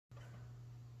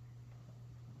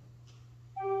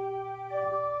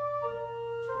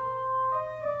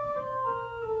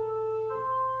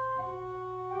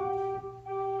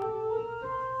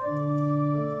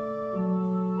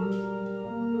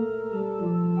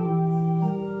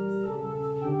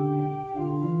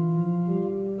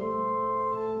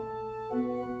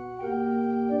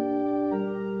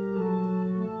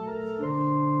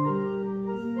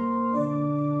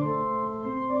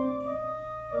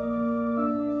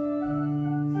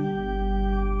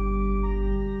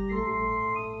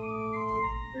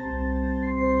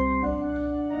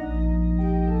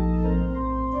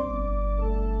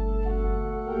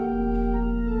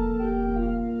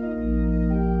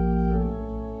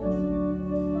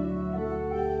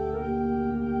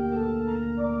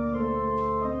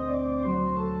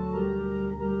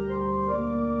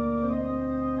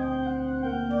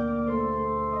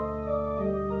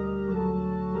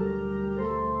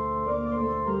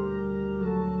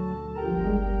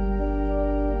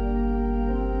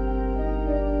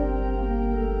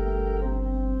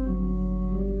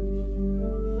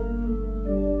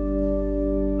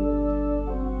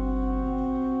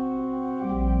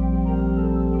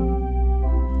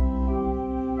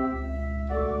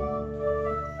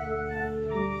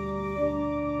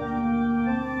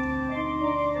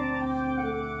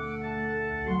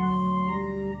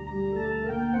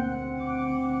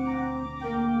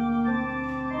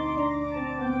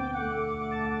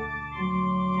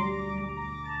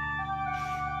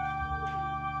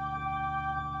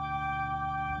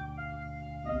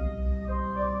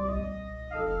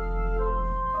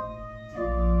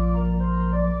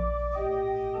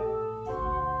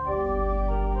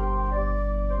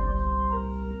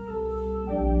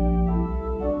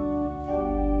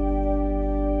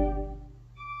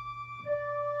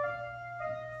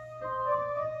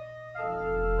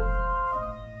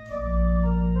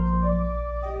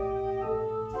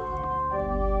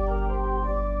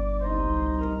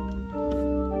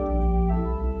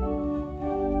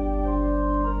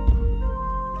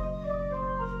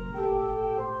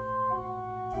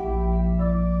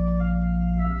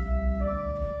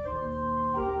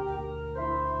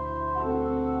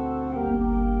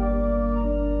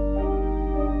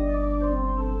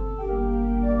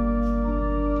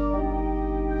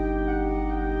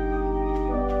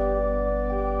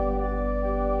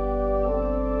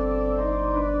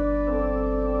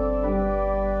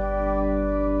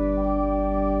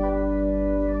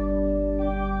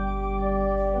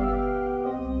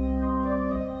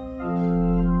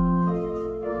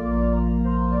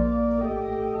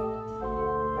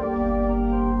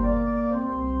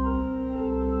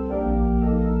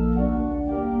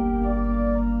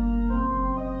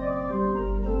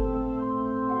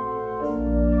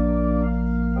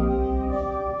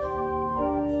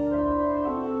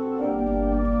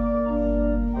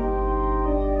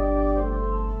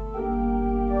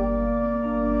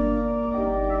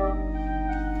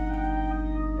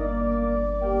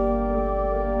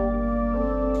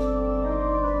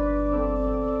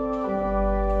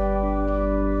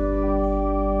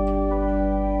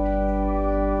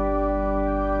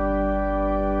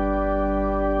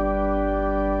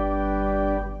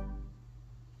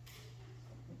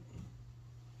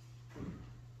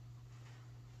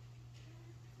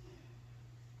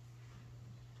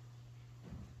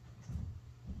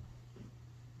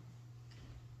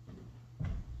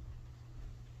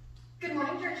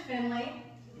morning, church family.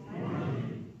 Good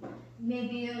morning.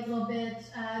 Maybe a little bit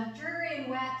dreary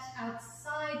and wet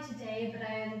outside today, but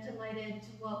I am delighted to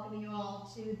welcome you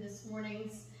all to this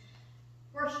morning's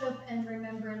worship and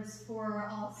remembrance for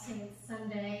All Saints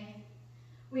Sunday.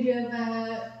 We do have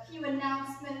a few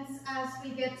announcements as we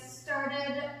get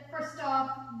started. First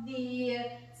off, the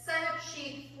sign-up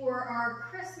sheet for our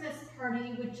Christmas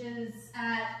party, which is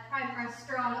at Prime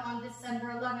Restaurant on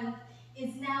December 11th,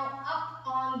 is now up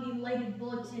on the lighted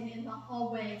bulletin in the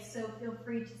hallway, so feel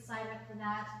free to sign up for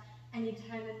that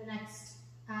anytime in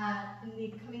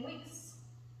the coming weeks.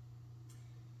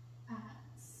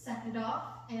 Second off,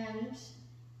 and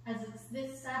as it's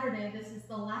this Saturday, this is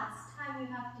the last time you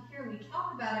have to hear me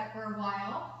talk about it for a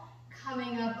while.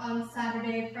 Coming up on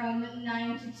Saturday from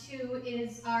 9 to 2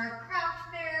 is our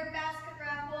craft fair, basket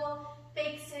raffle,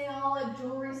 bake sale,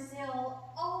 jewelry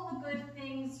sale, all the good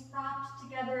things wrapped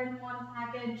together in one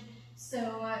package. So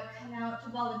come out to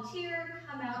volunteer,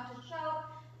 come out to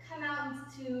shop, come out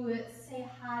to say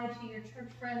hi to your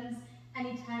church friends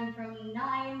anytime from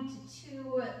 9 to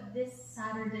 2 this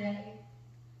Saturday.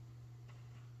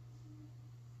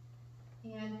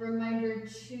 And reminder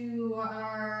to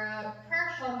our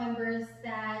prayer shawl members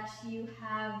that you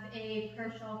have a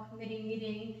prayer shawl committee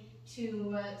meeting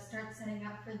to start setting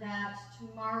up for that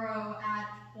tomorrow at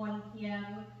 1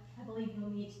 p.m. I believe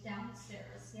you'll meet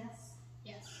downstairs, yes?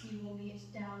 Yes, you will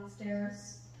meet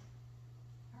downstairs.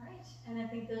 All right, and I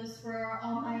think those were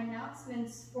all my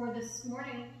announcements for this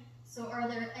morning. So are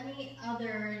there any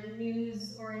other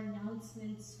news or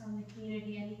announcements from the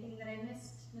community? Anything that I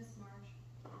missed, Miss Marge?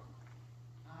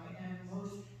 I am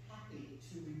most happy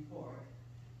to report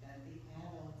that the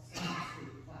adult Sunday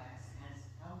school class has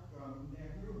outgrown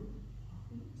their room.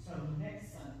 So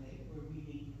next Sunday, we're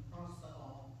meeting across the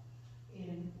hall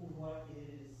in what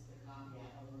is the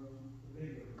Caveat room, the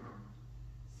bigger room.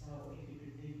 So if you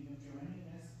could think of joining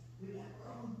us, we have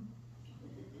room.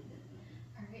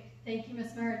 All right, thank you,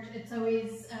 Miss Marge. It's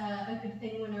always a good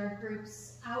thing when our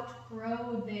groups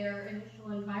outgrow their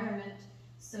initial environment.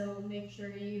 So make sure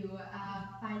you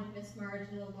find Miss Marge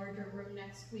in the larger room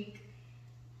next week.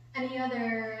 Any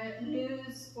other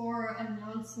news or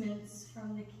announcements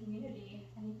from the community?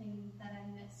 Anything that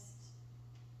I missed?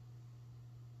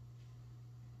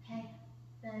 Okay,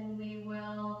 then we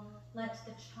will let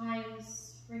the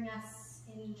chimes bring us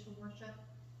into worship.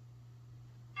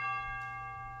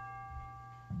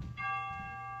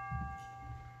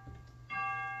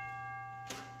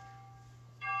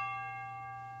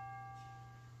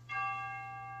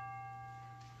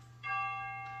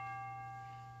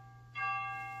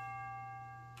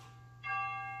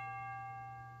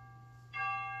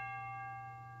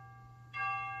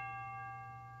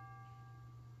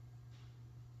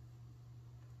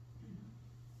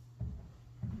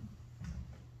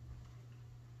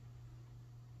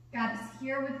 God is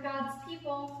here with God's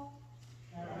people.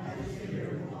 God is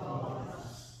here with all of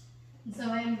us. And so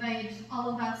I invite all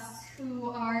of us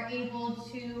who are able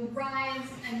to rise,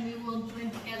 and we will join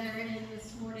together in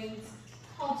this morning's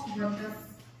call to worship.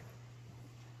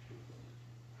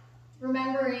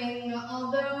 Remembering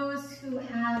all those who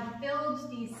have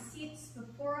filled these seats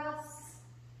before us.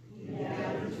 We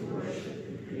gather to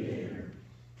worship the Creator.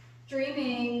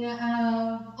 Dreaming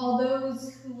of all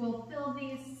those who will fill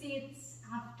these seats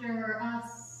after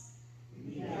us.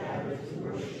 We gather to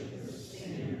worship the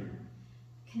Sinner.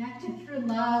 Connected through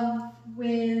love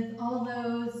with all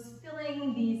those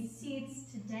filling these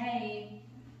seats today.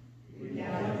 We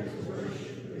gather to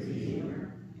worship the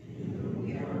Redeemer, in whom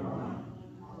we are one.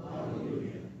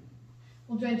 Hallelujah.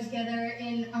 We'll join together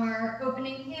in our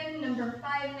opening hymn, number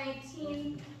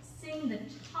 519. Sing the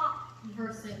top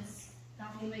verses.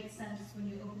 That will make sense when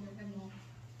you open your hymnal.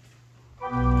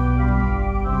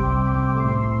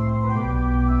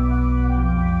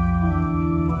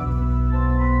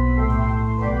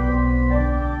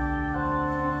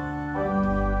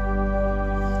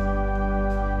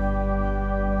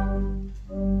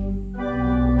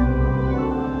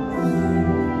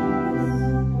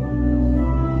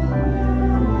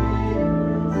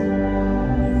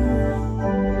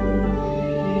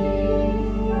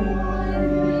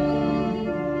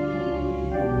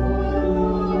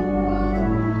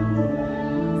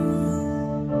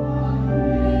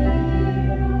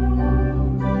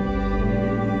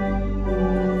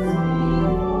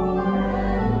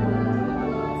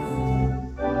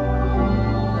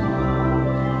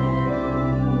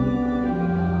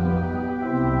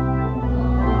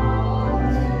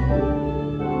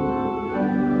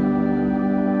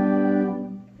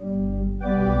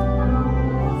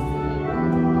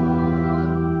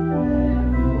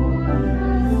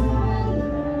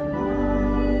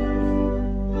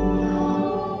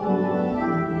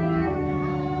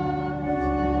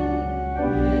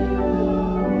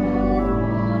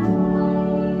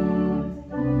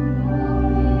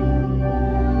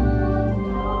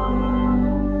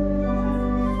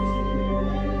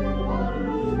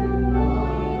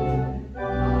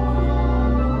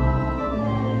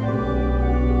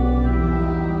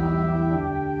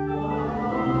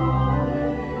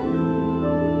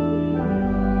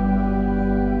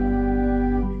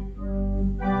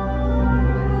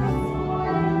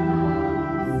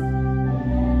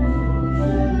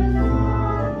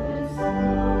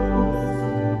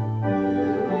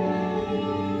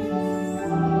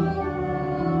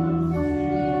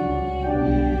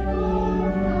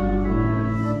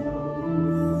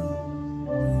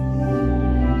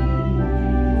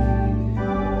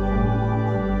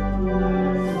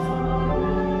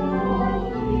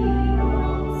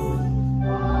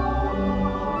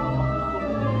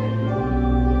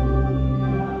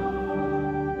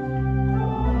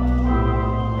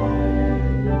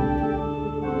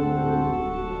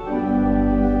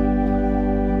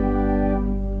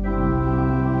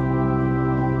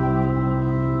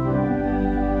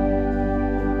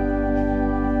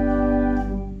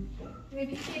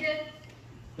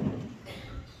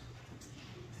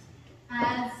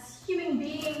 As human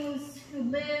beings who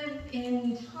live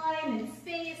in time and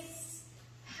space,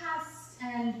 past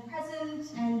and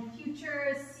present and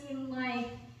future seem like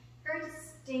very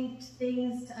distinct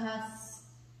things to us.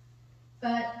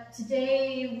 But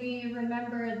today we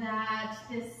remember that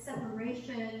this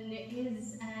separation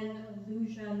is an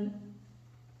illusion.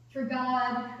 For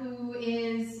God, who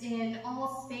is in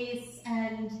all space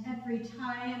and every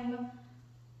time,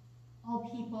 all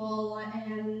people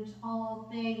and all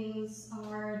things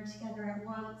are together at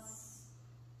once.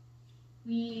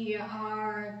 We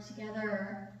are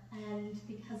together, and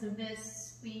because of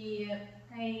this, we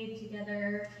pray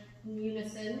together in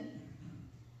unison.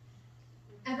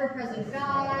 Ever-present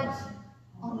God,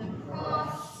 on the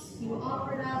cross, you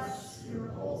offered us your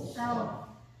whole self,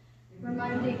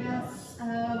 reminding us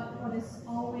of what has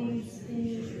always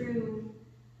been true,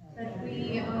 that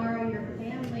we are your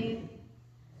family.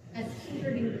 As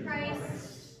kindred in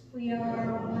Christ, we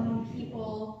are one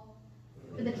people.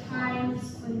 For the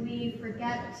times when we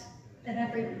forget that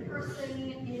every person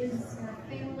is our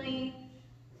family,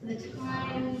 for the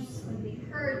times when we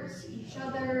hurt each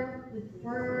other with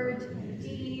word and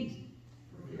deed,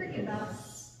 forgive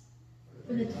us.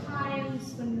 For the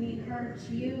times when we hurt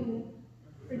you,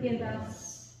 forgive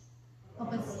us.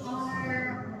 Help us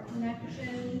honor our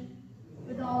connection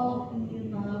with all whom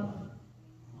you love.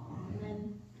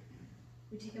 Amen.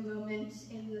 We take a moment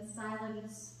in the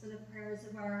silence for the prayers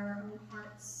of our own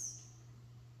hearts.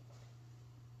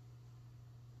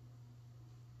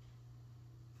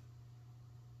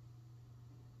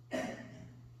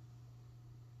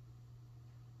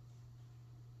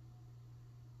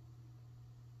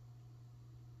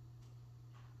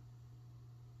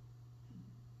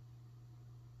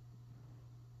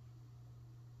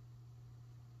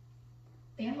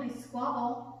 Family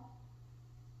squabble,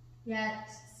 yet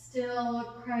still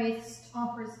Christ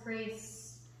offers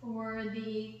grace for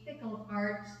the fickle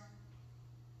heart,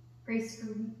 grace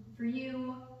for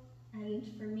you and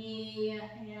for me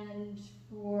and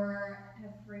for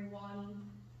everyone.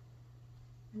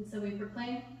 And so we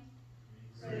proclaim,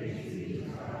 praise be to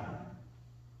God.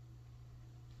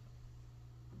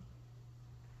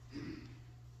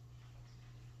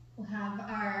 We'll have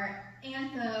our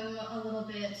anthem a little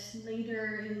bit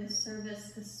later in the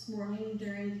service this morning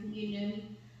during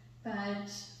communion, but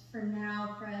for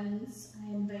now, friends,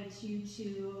 I invite you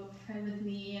to pray with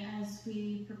me as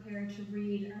we prepare to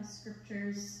read our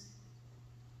scriptures.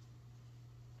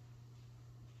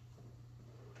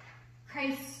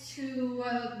 Christ, who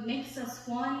makes us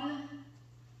one,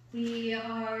 we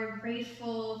are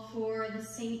grateful for the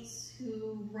saints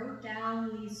who wrote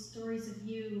down these stories of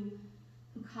you,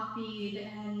 who copied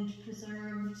and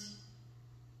preserved.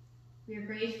 We are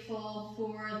grateful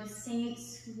for the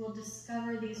saints who will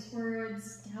discover these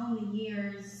words down the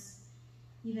years,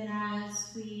 even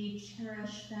as we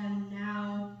cherish them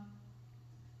now.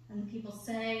 And the people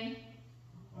say,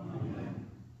 Amen.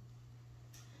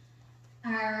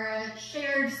 Our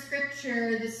shared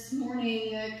scripture this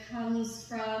morning comes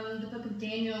from the book of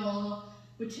Daniel,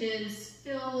 which is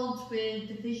filled with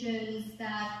the visions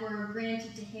that were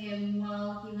granted to him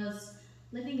while he was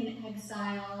living in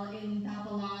exile in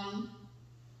Babylon.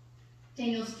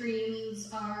 Daniel's dreams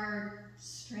are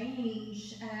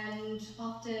strange and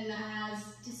often as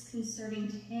disconcerting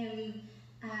to him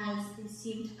as they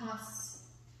seem to us,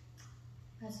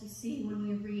 as we see when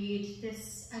we read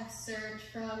this excerpt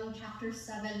from chapter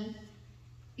 7,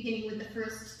 beginning with the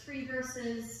first 3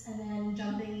 verses and then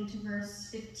jumping to verse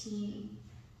 15.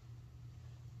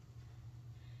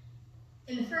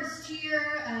 In the first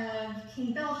year of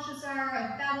King Belshazzar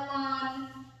of Babylon,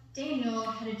 Daniel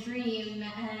had a dream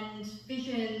and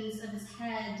visions of his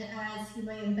head as he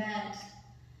lay in bed.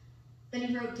 Then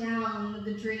he wrote down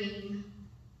the dream.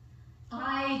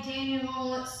 I,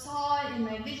 Daniel, saw in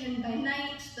my vision by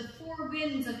night the 4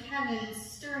 winds of heaven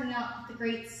stirring up the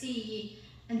great sea,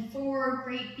 and 4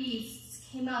 great beasts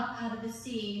came up out of the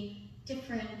sea,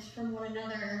 different from one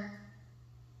another.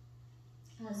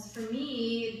 As for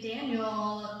me,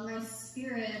 Daniel, my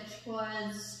spirit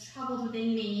was troubled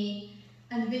within me,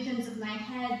 and the visions of my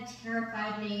head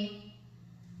terrified me.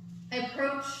 I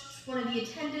approached one of the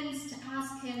attendants to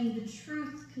ask him the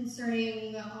truth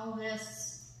concerning all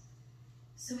this.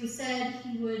 So he said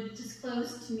he would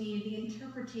disclose to me the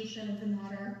interpretation of the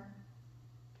matter.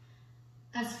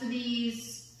 As for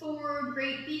these 4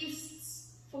 great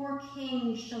beasts, 4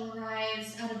 kings shall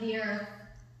arise out of the earth.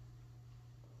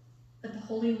 But the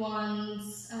holy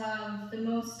ones of the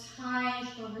Most High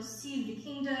shall receive the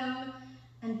kingdom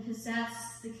and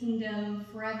possess the kingdom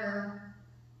forever,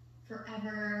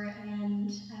 forever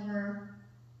and ever.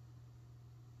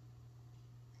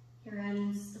 Here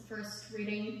ends the first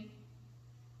reading.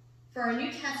 For our New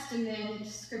Testament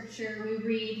scripture, we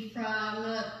read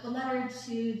from the letter to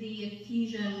the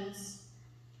Ephesians.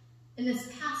 In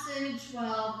this passage,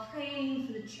 while praying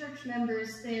for the church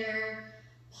members there,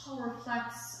 Paul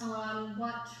reflects on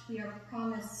what we are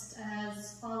promised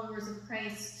as followers of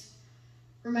Christ,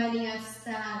 reminding us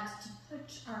that to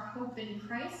put our hope in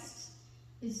Christ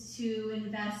is to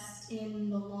invest in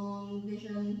the long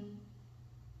vision.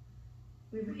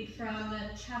 We read from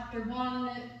chapter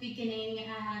 1, beginning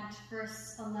at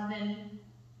verse 11.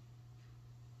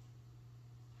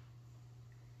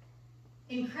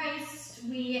 In Christ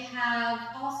we have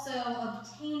also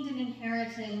obtained an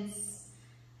inheritance,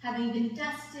 having been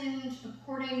destined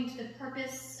according to the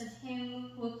purpose of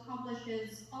him who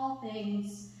accomplishes all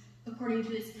things according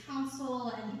to his counsel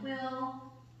and will,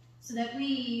 so that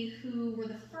we who were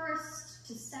the first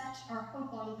to set our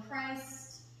hope on Christ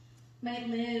might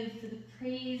live for the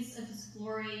praise of his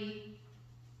glory.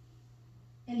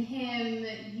 In him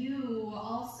you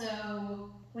also,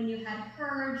 when you had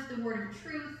heard the word of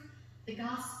truth, the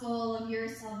gospel of your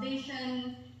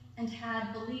salvation, and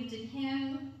had believed in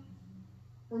him,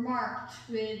 were marked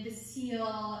with the seal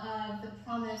of the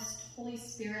promised Holy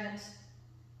Spirit.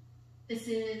 This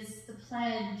is the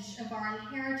pledge of our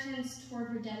inheritance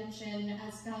toward redemption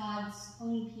as God's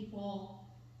own people,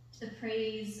 to the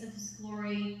praise of his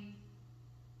glory.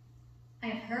 I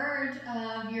have heard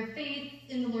of your faith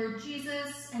in the Lord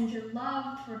Jesus and your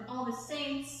love toward all the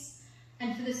saints,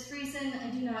 and for this reason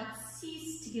I do not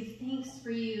cease to give thanks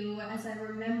for you as I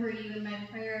remember you in my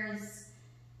prayers,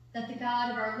 that the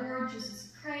God of our Lord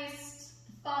Jesus Christ,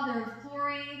 the Father of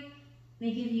glory,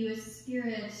 may give you a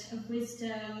spirit of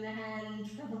wisdom and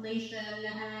revelation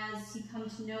as you come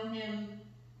to know him,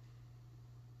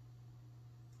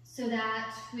 so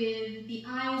that with the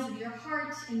eyes of your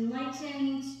heart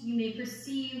enlightened, you may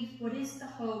perceive what is the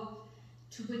hope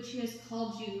to which he has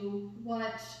called you,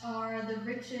 what are the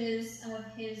riches of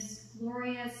his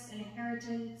glorious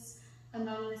inheritance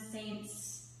among the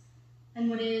saints, and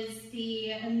what is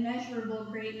the immeasurable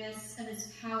greatness of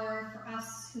his power for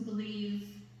us who believe,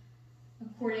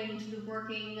 according to the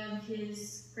working of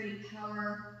his great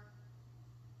power.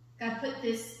 God put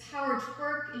this power to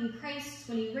work in Christ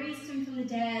when he raised him from the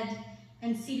dead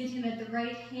and seated him at the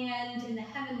right hand in the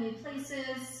heavenly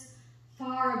places,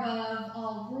 far above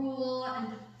all rule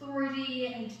and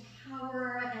authority and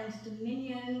power and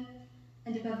dominion,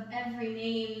 and above every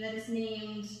name that is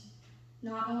named,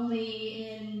 not only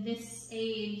in this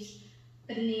age,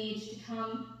 but in the age to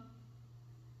come.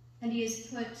 And he has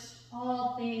put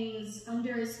all things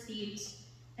under his feet,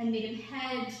 and made him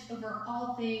head over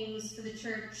all things for the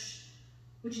church,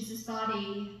 which is his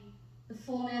body, the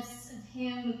fullness of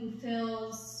him who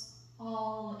fills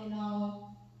all in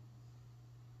all.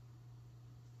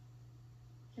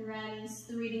 Here ends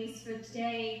the readings for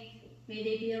today. May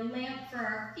they be a lamp for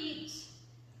our feet,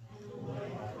 and a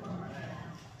light for our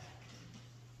path.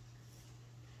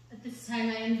 At this time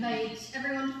I invite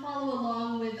everyone to follow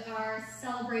along with our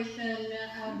celebration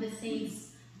of the saints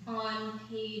on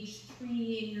page 3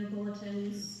 in your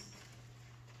bulletins.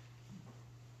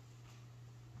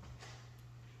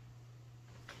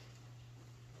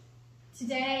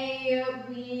 Today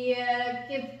we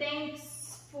give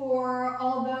thanks for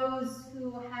all those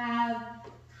who have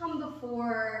come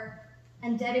before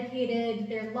and dedicated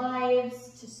their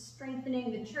lives to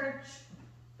strengthening the church,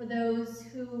 for those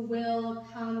who will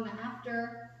come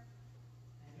after.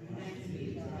 And thanks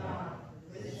be to God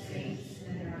for the saints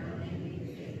and their unending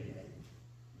faith.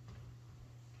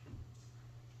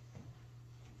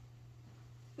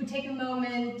 We take a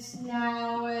moment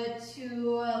now to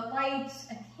light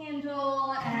a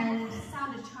candle and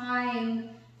sound a chime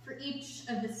for each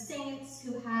of the saints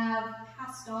who have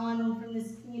passed on from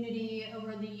this community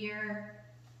over the year,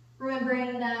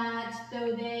 remembering that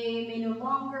though they may no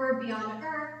longer be on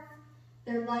earth,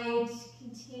 their light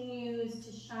continues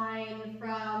to shine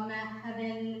from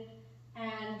heaven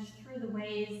and through the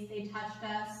ways they touched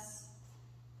us.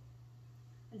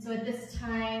 And so at this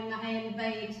time, I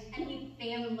invite any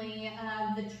family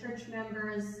of the church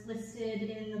members listed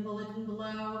in the bulletin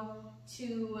below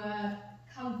to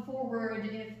come forward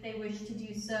if they wish to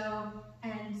do so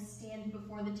and stand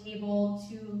before the table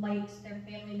to light their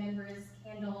family member's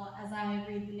candle as I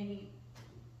read the name.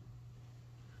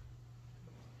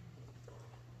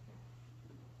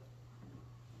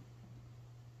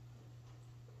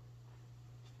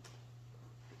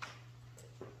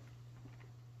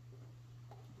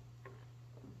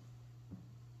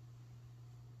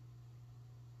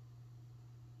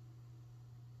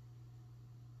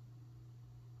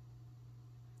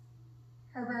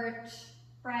 Herbert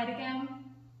Bradegam,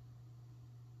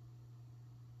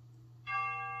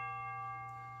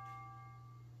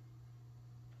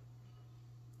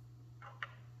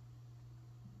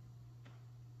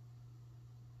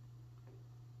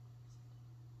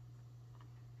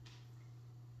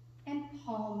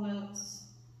 hall motes.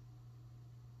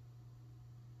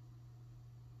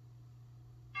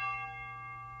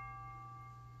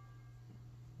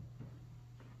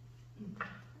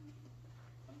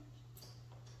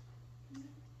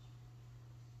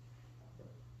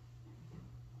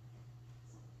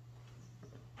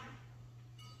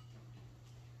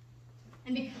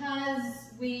 And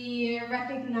because we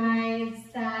recognize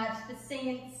that the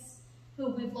saints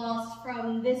who we've lost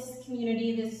from this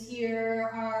community this year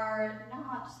are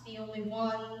not the only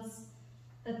ones,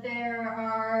 that there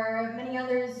are many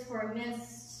others who are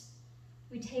missed,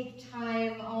 we take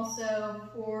time also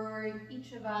for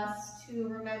each of us to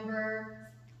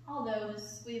remember all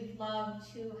those we've loved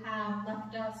who have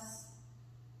left us.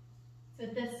 So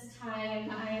at this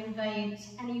time, I invite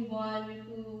anyone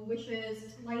who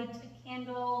wishes to light a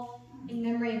candle in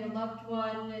memory of a loved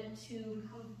one to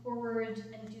come forward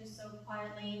and do so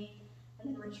quietly,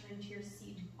 and then return to your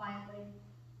seat quietly.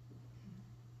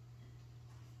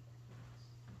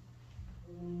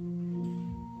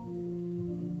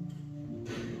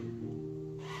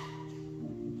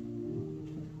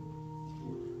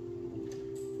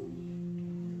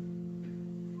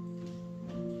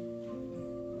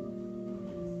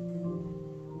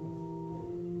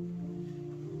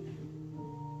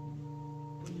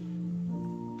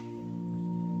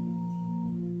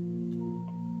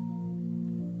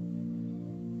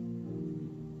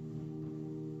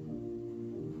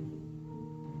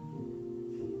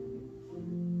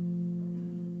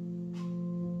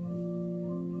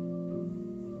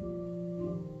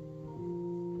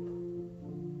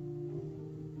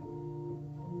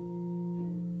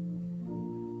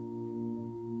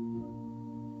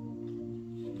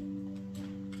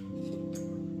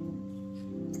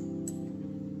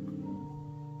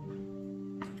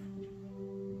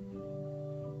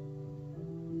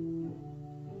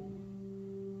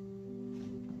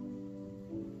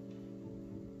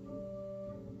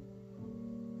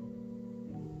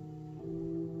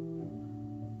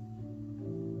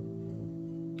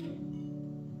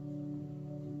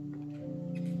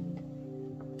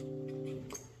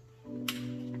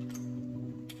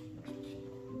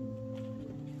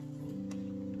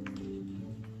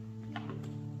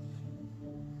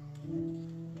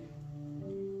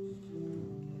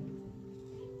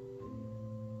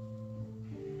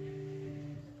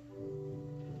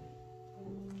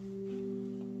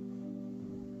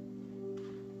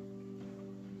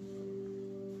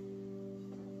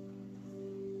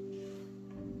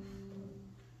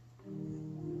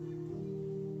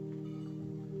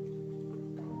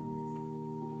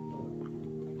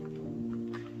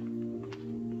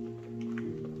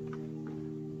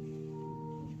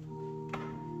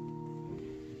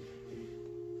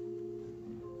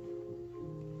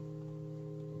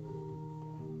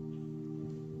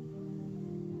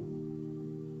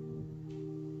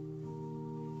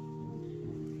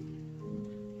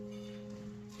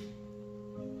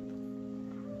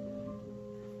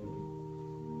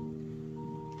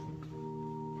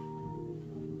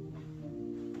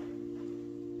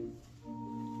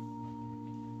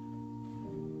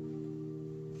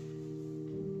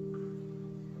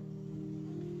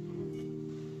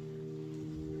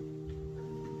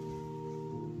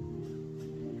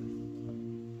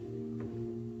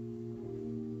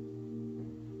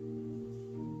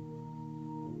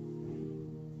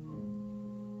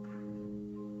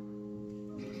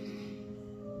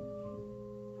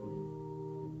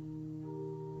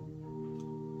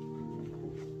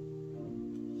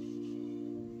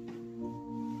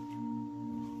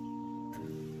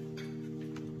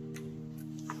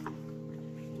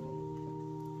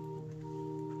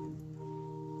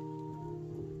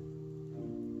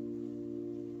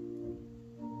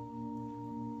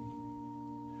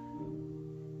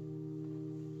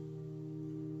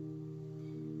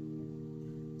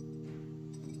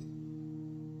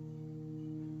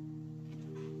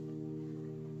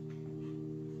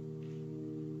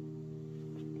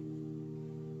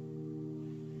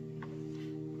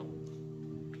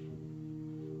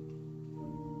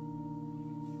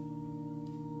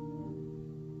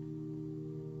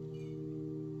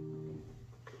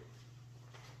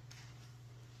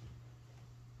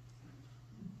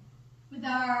 With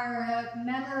our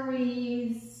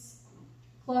memories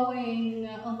glowing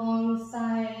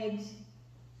alongside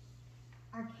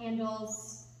our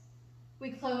candles,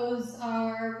 we close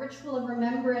our ritual of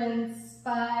remembrance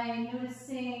by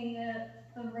noticing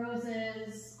the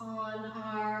roses on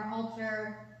our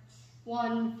altar,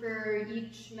 one for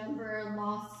each member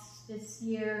lost this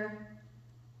year.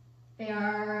 They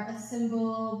are a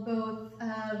symbol both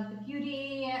of the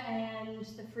beauty and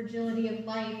the fragility of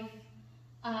life,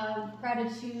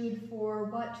 gratitude for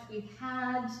what we've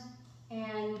had,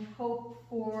 and hope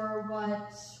for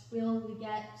what will we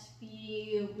get to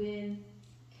be with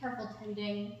careful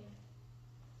tending.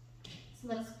 So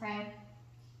let us pray.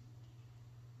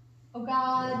 O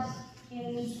God,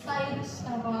 in spite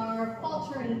of our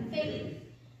faltering faith,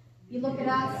 you look at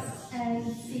us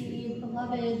and see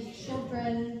beloved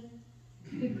children.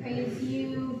 We praise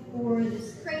you for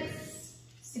this grace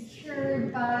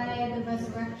secured by the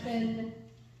resurrection.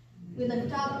 We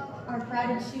lift up our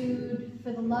gratitude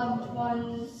for the loved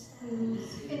ones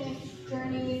whose finished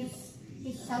journeys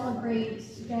we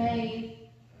celebrate today,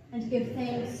 and give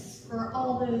thanks for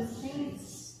all those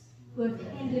saints who have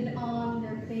handed on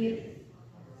their faith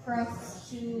for us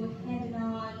to hand it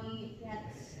on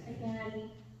yet again.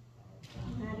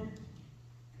 Amen.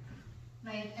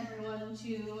 Invite everyone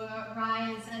to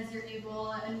rise as you're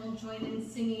able, and we'll join in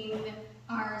singing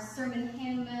our sermon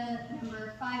hymn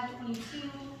number 522,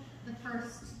 the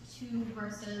first 2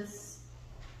 verses.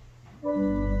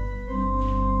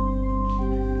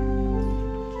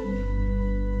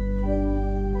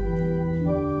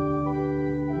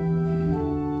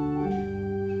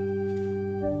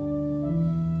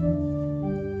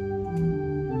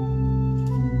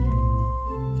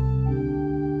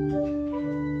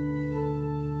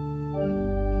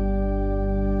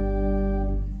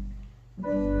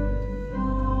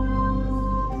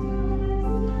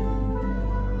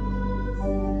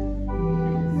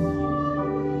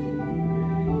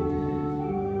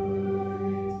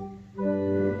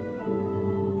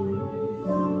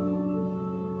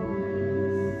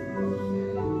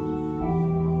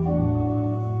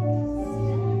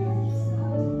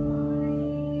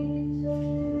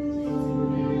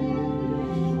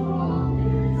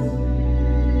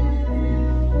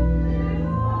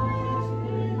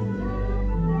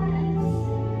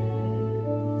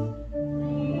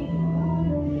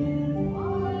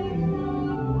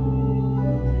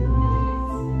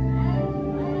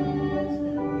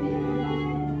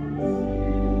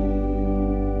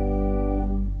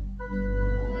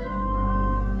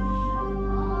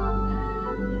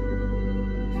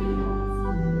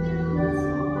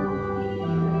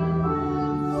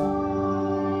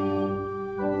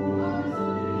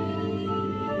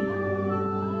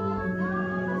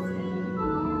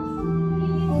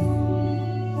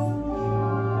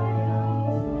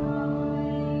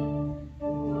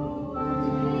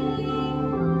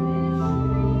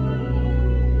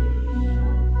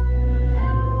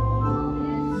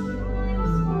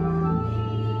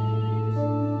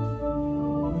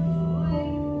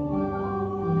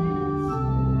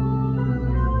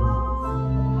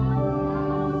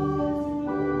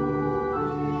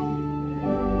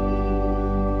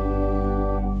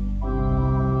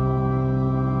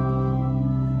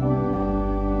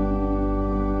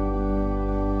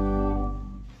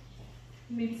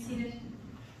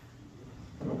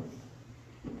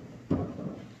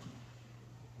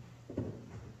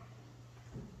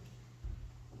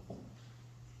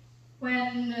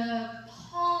 When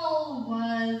Paul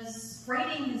was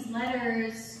writing his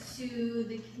letters to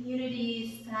the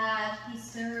communities that he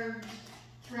served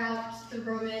throughout the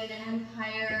Roman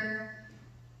Empire,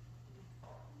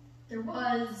 there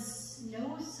was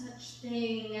no such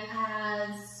thing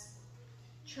as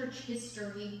church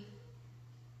history.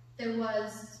 There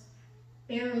was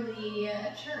barely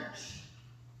a church.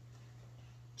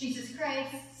 Jesus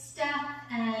Christ's death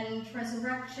and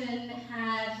resurrection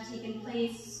had taken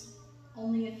place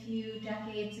only a few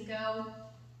decades ago.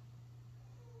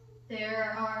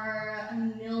 There are a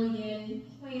million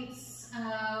points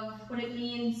of what it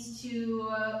means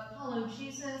to follow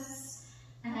Jesus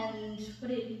and what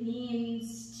it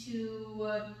means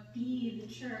to be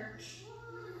the church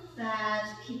that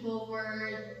people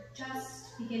were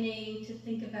just beginning to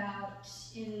think about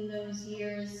in those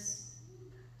years.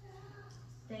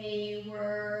 They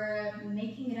were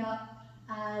making it up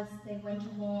as they went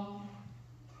along.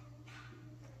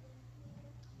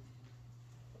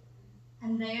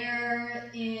 And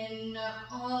there, in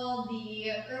all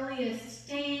the earliest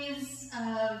days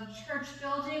of church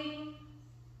building,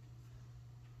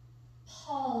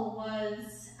 Paul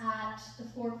was at the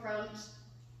forefront.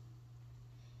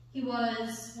 He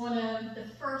was one of the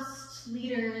first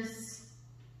leaders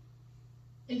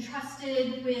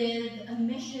entrusted with a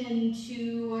mission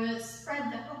to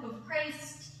spread the hope of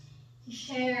Christ. He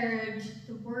shared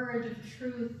the word of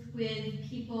truth with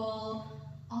people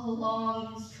all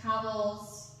along his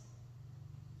travels,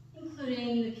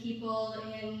 including the people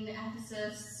in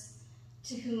Ephesus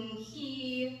to whom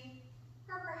he,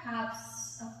 or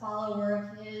perhaps a follower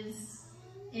of his,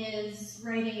 is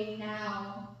writing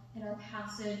now in our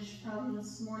passage from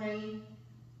this morning.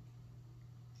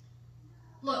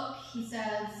 Look, he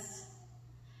says,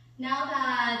 now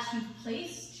that you've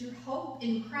placed your hope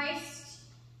in Christ,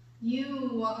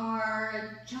 you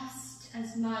are just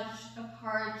as much a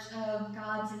part of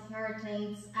God's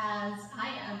inheritance as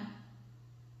I am.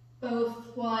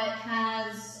 Both what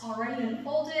has already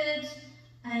unfolded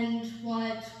and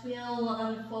what will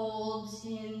unfold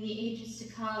in the ages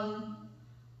to come,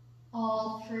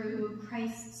 all through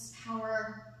Christ's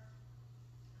power.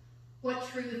 What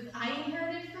truth I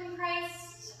inherited from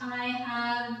Christ, I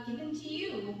have given to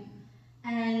you,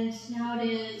 and now it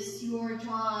is your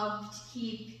job to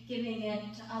keep giving it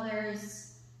to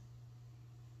others.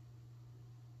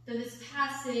 Though this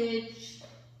passage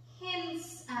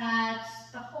hints at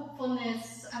the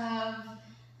hopefulness of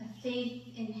a faith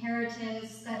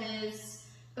inheritance that is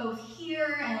both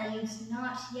here and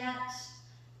not yet,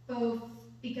 both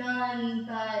begun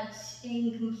but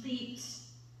incomplete,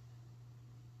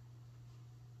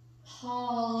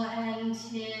 Paul and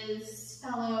his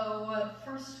fellow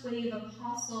first wave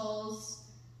apostles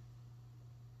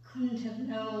couldn't have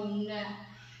known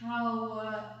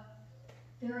how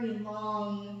very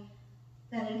long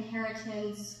that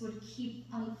inheritance would keep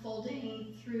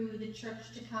unfolding through the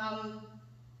church to come,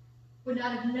 would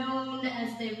not have known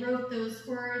as they wrote those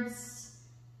words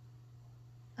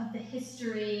of the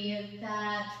history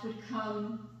that would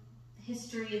come, the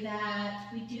history that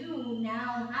we do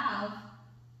now have.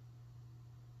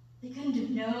 They couldn't have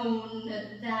known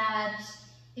that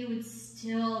it would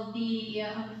still be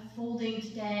unfolding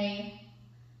today,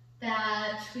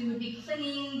 that we would be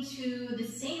clinging to the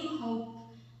same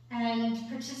hope and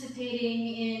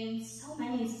participating in so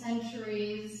many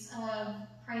centuries of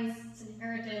Christ's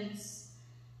inheritance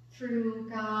through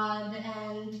God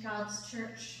and God's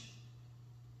church.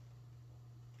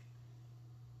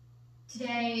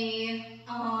 Today,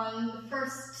 on the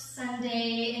first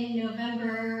Sunday in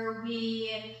November,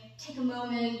 we take a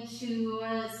moment to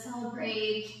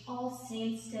celebrate All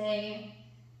Saints' Day.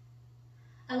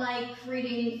 I like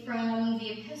reading from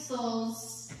the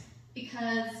epistles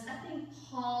because I think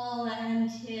Paul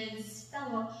and his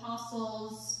fellow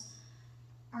apostles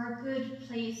are a good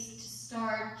place to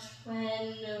start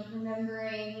when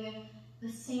remembering the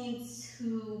saints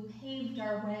who paved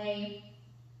our way.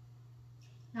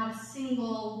 Not a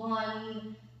single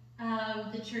one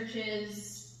of the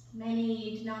church's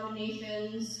many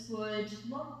denominations would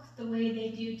look the way they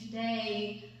do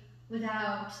today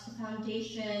without the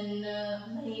foundation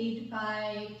laid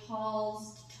by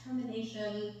Paul's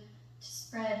determination to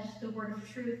spread the word of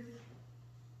truth.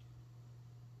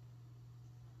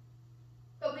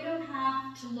 But we don't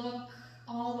have to look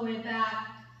all the way back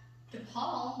to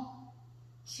Paul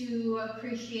to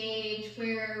appreciate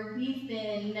where we've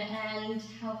been and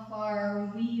how far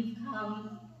we've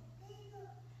come.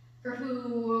 For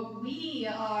who we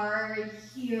are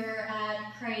here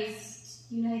at Christ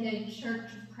United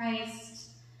Church of Christ,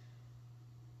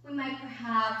 we might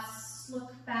perhaps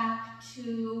look back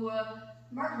to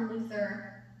Martin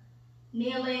Luther,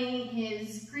 nailing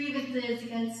his grievances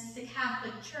against the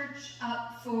Catholic Church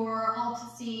up for all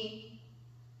to see.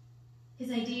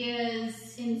 His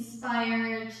ideas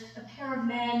inspired a pair of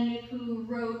men who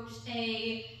wrote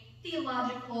a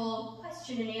theological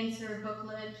question and answer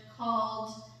booklet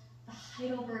called the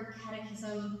Heidelberg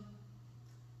Catechism.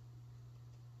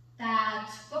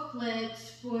 That booklet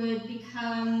would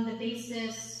become the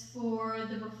basis for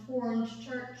the Reformed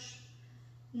Church,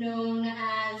 known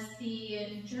as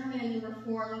the German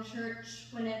Reformed Church,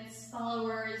 when its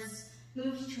followers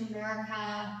moved to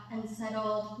America and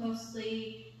settled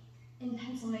mostly in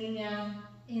Pennsylvania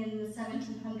in the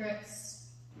 1700s.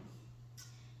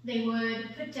 They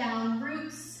would put down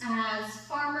roots as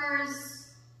farmers.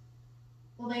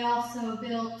 Well, they also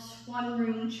built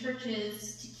one-room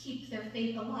churches to keep their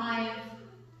faith alive,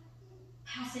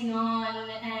 passing on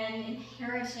an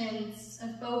inheritance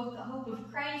of both the hope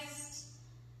of Christ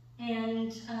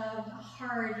and of a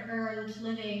hard-earned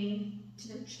living to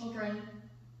their children.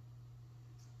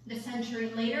 A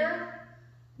century later,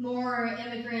 more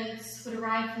immigrants would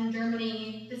arrive from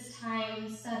Germany, this time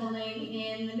settling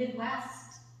in the Midwest.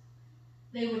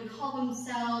 They would call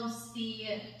themselves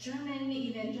the German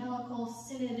Evangelical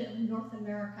Synod of North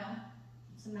America.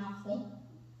 It's a mouthful.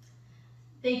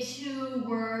 They too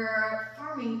were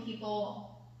farming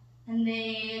people, and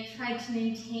they tried to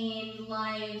maintain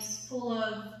lives full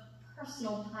of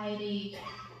personal piety,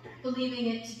 believing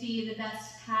it to be the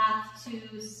best path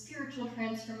to spiritual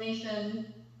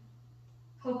transformation,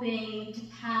 hoping to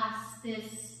pass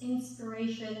this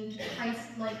inspiration to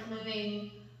Christ-like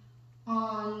living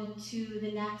on to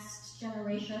the next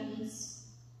generations.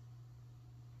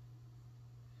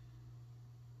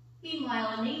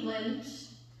 Meanwhile, in England,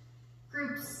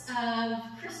 groups of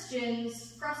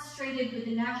Christians frustrated with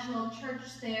the national church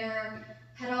there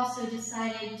had also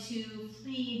decided to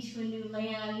flee to a new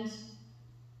land.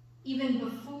 Even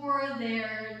before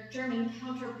their German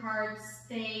counterparts,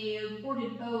 they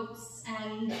boarded boats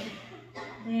and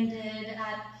landed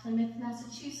at Plymouth,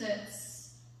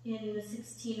 Massachusetts in the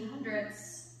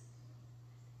 1600s.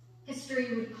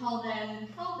 History would call them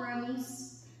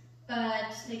pilgrims,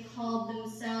 but they called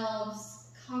themselves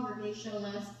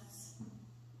Congregationalists.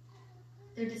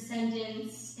 Their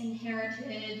descendants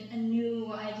inherited a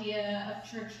new idea of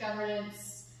church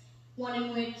governance, one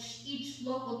in which each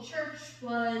local church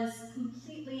was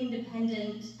completely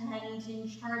independent and in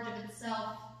charge of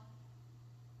itself.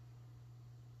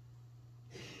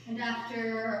 And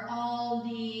after all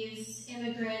these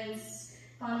immigrants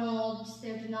funneled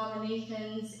their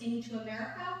denominations into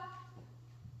America,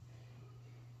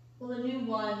 well, a new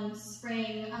one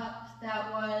sprang up that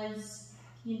was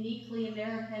uniquely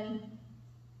American.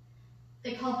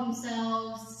 They called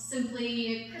themselves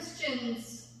simply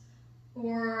Christians,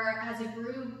 or as a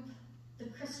group, the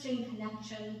Christian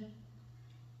Connection,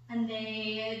 and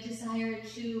they desired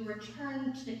to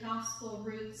return to the gospel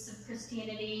roots of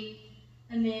Christianity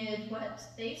amid what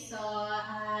they saw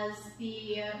as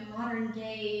the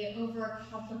modern-day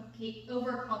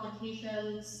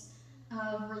overcomplications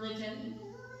of religion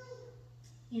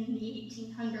in the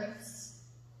 1800s.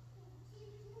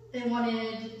 They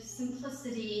wanted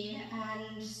simplicity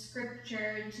and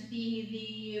scripture to be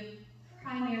the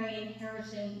primary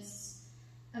inheritance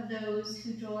of those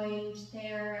who joined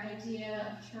their idea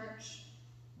of church.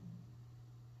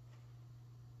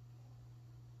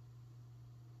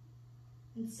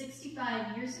 And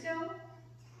 65 years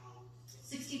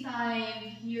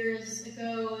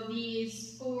ago,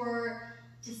 these four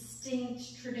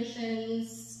distinct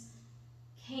traditions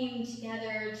came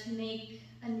together to make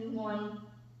a new one.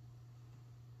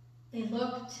 They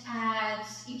looked at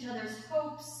each other's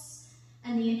hopes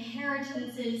and the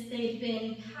inheritances they'd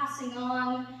been passing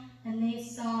on, and they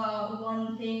saw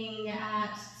one thing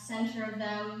at the center of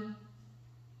them: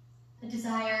 a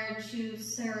desire to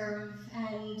serve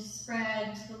and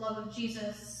spread the love of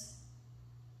Jesus.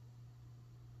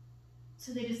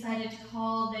 So they decided to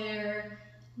call their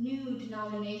new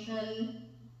denomination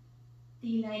the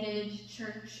United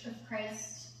Church of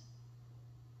Christ.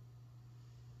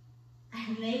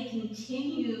 And they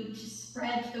continued to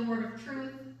spread the word of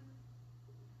truth.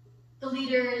 The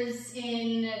leaders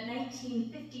in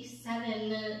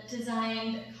 1957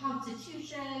 designed a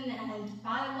constitution and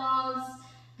bylaws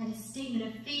and a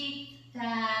statement of faith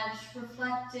that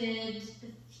reflected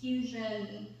the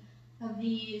fusion of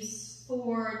these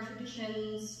four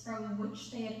traditions from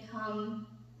which they had come,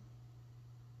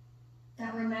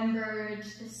 that remembered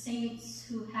the saints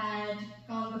who had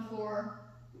gone before.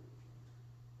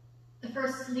 The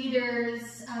first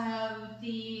leaders of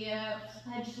the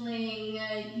fledgling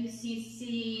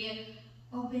UCC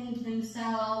opened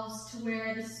themselves to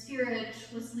where the Spirit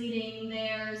was leading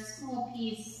their small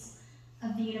piece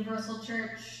of the universal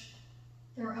church,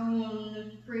 their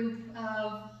own group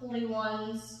of holy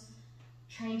ones,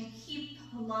 trying to keep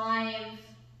alive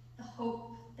the hope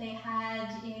they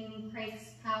had in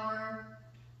Christ's power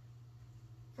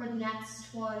for the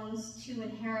next ones to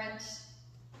inherit.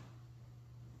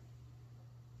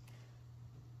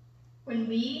 When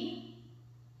we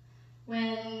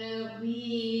in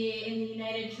the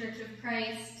United Church of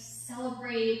Christ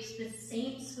celebrate the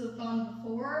saints who have gone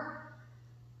before,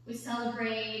 we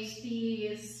celebrate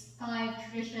these five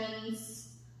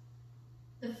traditions,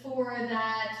 the four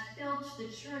that built the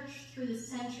church through the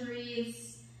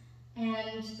centuries,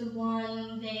 and the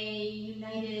one they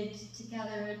united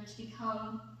together to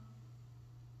become.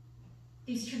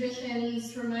 These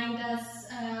traditions remind us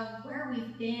of where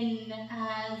we've been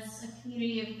as a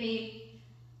community of faith,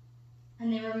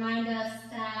 and they remind us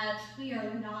that we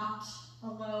are not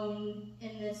alone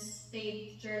in this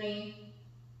faith journey.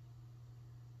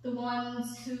 The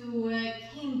ones who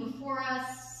came before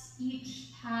us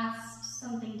each passed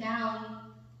something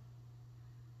down,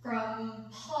 from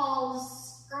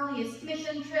Paul's earliest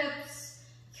mission trips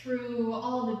through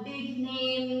all the big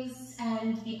names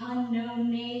and the unknown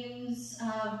names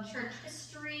of church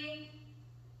history,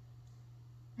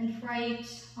 and right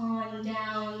on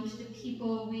down to the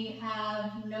people we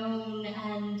have known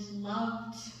and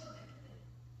loved.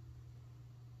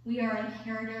 We are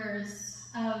inheritors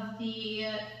of the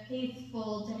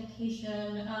faithful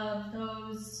dedication of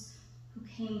those who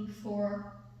came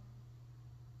before,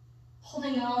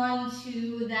 holding on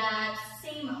to that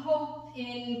same hope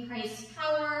in Christ's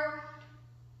power.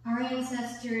 Our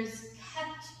ancestors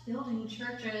kept building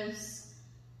churches,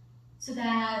 so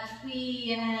that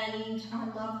we and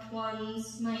our loved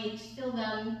ones might fill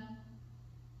them,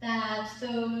 that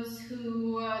those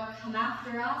who come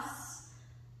after us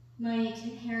might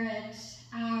inherit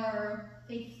our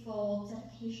faithful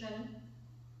dedication.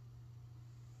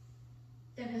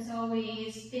 There has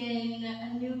always been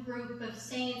a new group of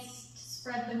saints to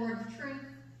spread the word of truth,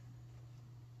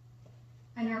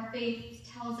 and our faith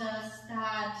tells us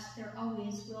that there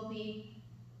always will be.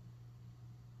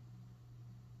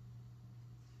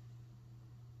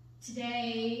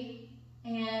 Today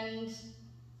and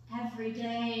every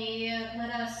day, let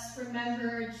us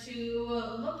remember to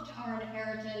look to our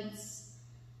inheritance,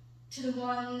 to the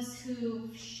ones who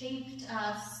shaped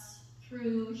us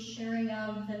through sharing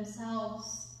of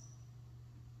themselves.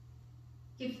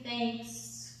 Give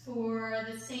thanks for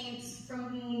the saints from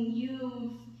whom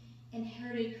you've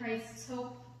inherited Christ's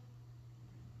hope.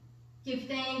 Give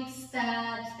thanks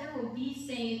that there will be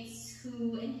saints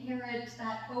who inherit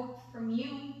that hope from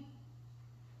you.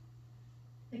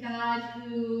 The God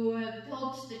who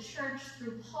built the church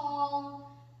through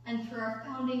Paul and through our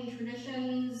founding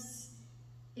traditions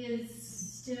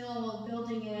is still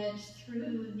building it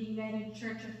through the United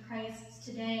Church of Christ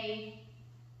today,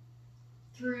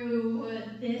 through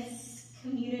this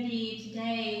community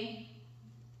today,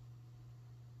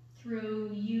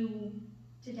 through you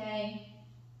today.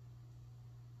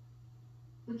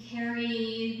 We carry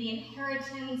the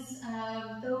inheritance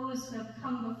of those who have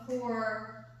come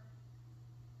before,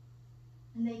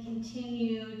 and they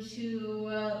continue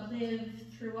to live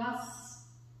through us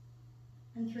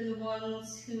and through the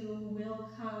ones who will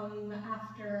come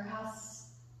after us.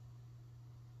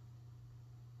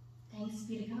 Thanks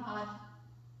be to God.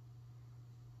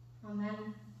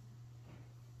 Amen.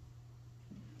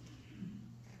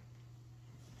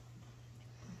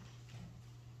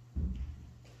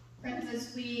 Friends,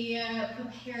 as we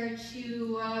prepare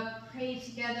to pray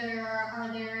together,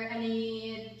 are there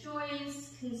any joys,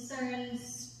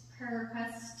 concerns, prayer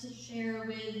requests to share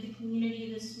with the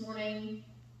community this morning?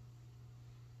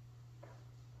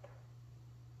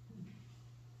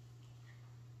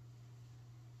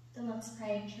 Then let's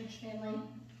pray, church family.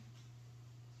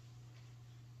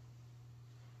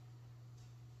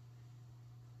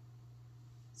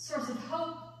 Source of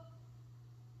hope,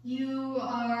 you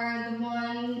are the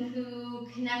one who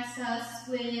connects us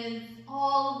with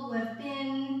all who have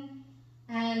been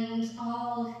and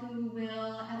all who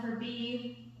will ever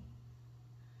be.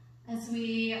 As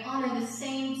we honor the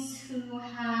saints who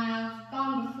have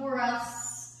gone before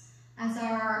us, as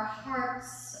our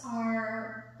hearts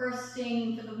are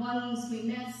bursting for the ones we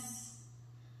miss,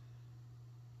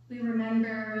 we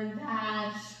remember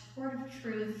that word of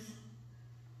truth,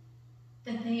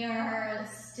 that they are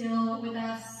still with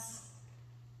us,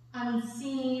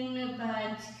 unseen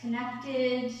but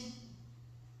connected,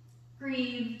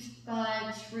 grieved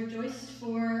but rejoiced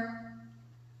for,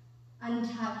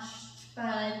 untouched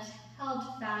but held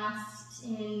fast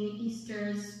in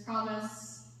Easter's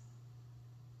promise.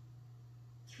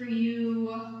 Through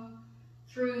you,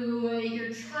 through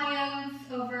your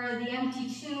triumph over the empty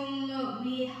tomb,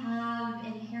 we have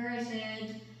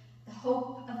inherited the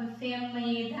hope of a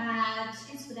family that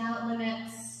is without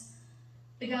limits,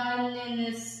 begun in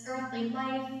this earthly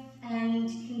life and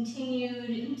continued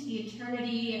into the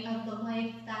eternity of the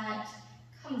life that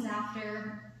comes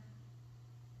after.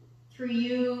 Through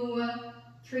you,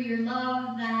 through your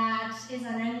love that is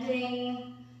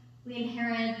unending, we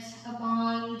inherit a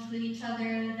bond with each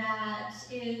other that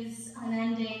is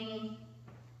unending.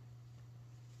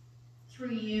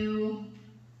 Through you,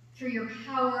 through your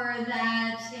power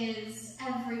that is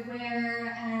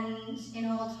everywhere and in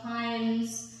all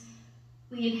times,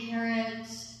 we inherit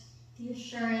the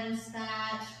assurance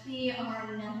that we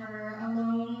are never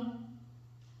alone.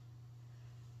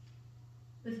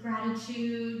 With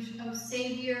gratitude, O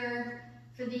Savior,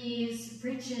 for these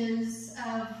riches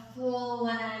of full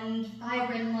and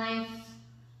vibrant life,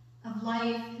 of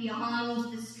life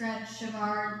beyond the stretch of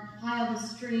our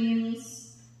wildest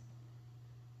dreams,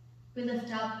 we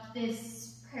lift up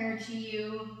this prayer to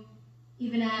you,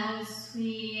 even as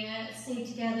we say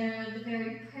together the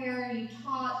very prayer you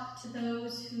taught to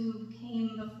those who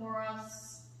came before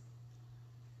us.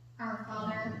 Our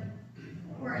Father,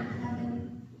 who art in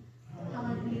heaven,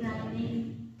 hallowed be thy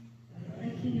name. Thy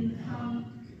kingdom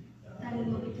come, thy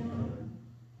will be done,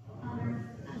 on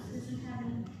earth as it is in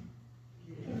heaven.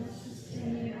 Give us this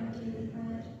day our daily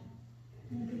bread,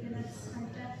 and forgive us our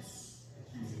debts,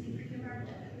 as we forgive our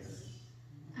debtors.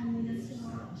 And lead us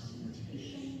not into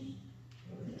temptation,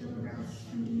 but deliver us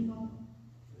from evil.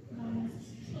 Thine is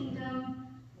the kingdom,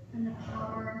 and the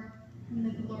power, and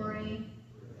the glory,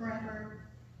 forever.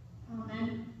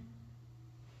 Amen.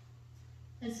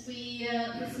 we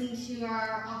listen to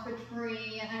our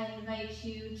offertory, I invite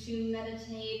you to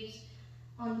meditate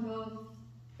on both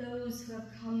those who have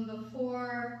come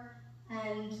before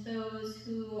and those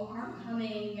who are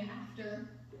coming after.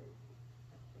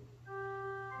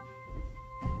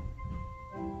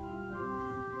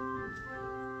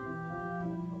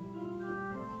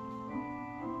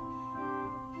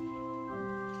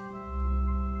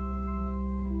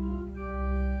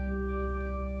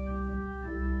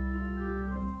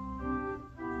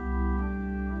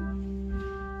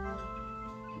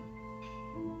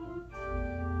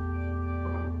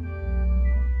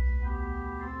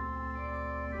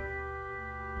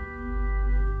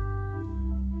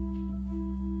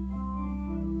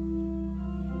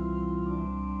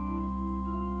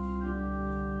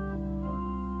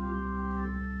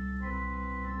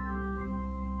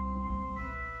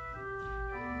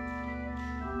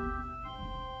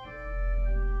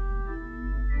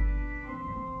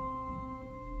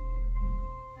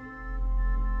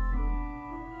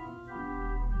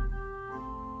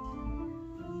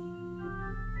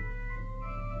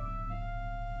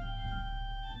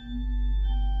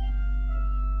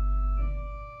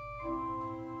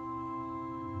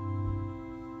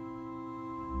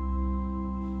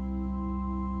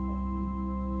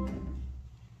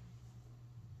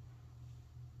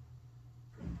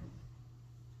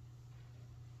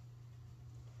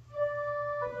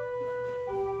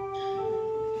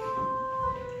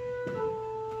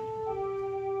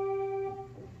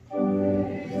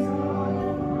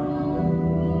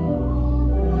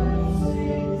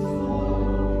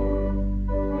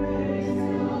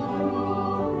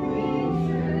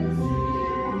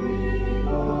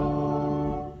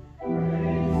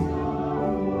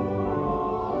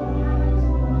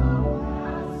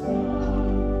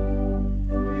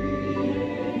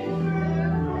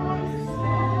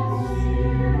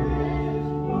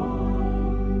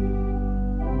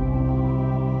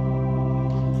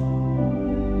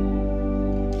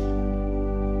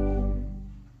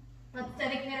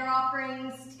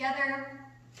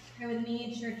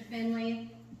 Church family.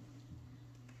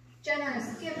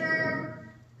 Generous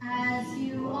giver, as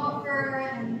you offer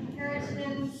an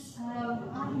inheritance of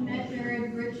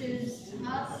unmeasured riches to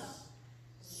us,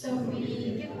 so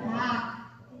we give back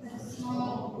a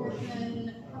small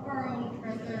portion of our own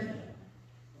treasure,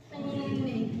 plain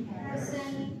in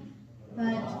comparison,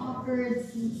 but offered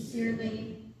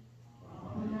sincerely.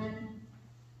 Amen.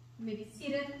 You may be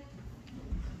seated.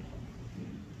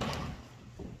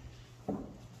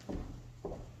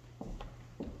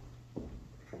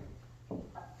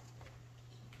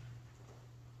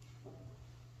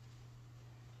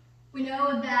 We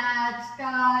know that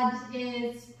God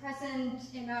is present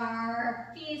in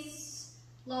our feasts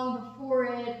long before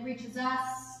it reaches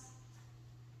us.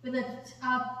 We lift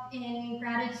up in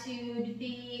gratitude the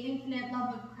infinite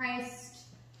love of Christ,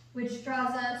 which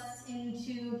draws us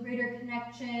into greater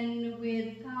connection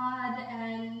with God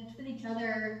and with each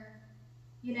other,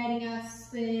 uniting us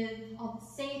with all the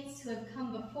saints who have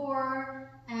come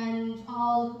before and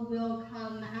all who will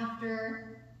come after.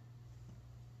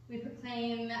 We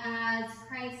proclaim, as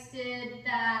Christ did,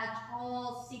 that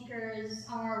all seekers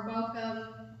are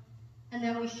welcome, and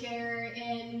that we share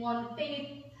in one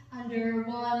faith under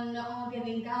one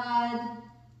all-giving God,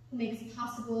 who makes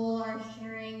possible our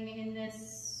sharing in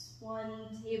this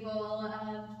one table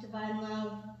of divine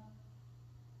love.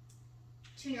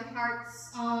 Tune your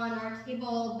hearts on our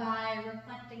table by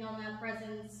reflecting on that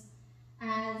presence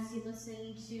as you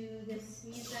listen to this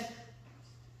music.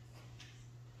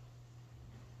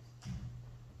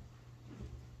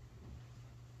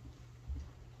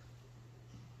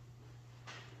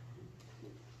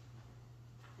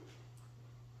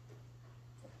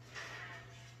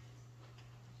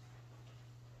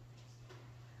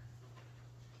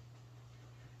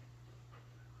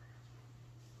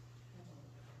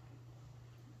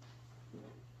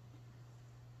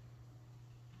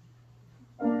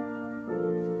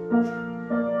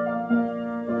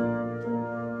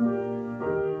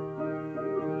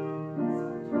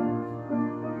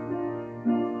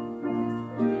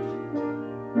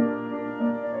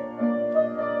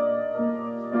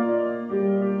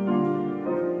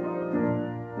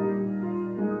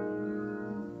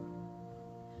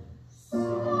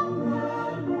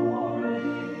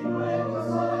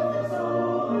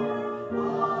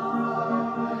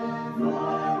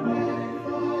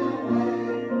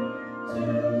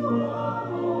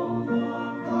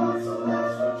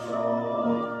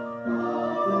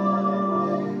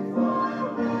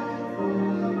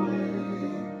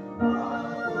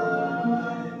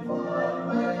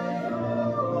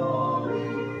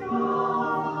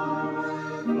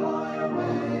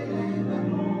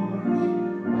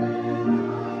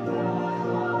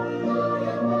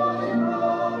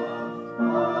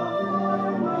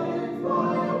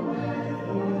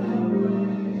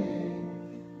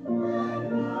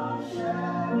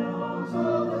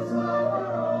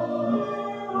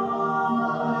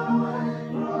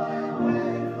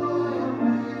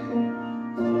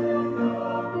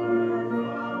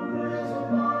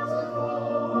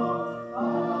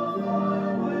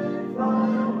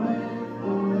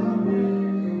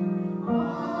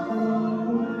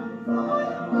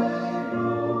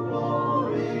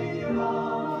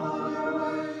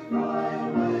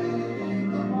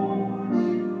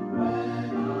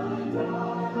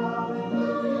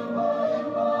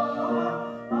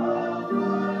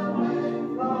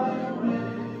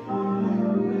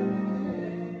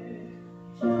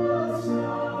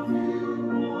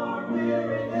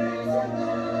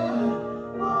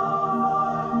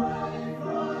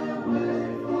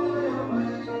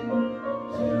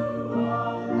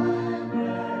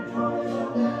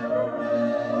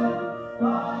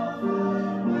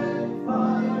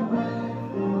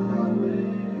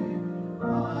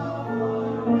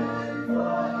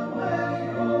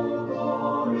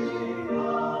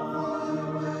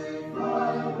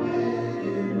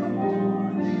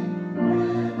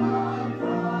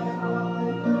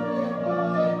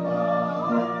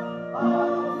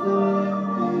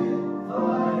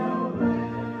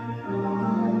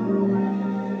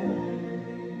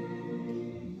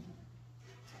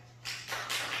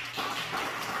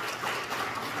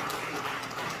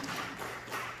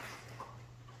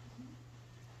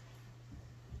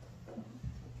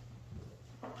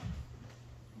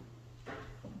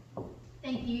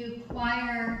 Thank you,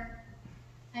 choir.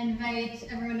 I invite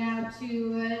everyone now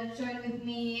to join with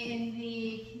me in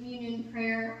the communion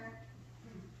prayer.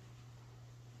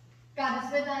 God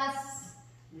is with us.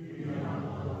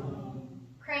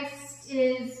 Christ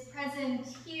is present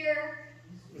here.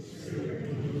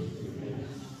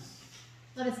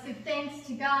 Let us give thanks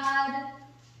to God.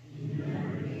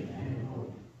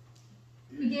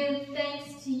 We give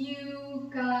thanks to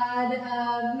you, God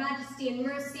of majesty and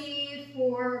mercy,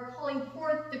 for calling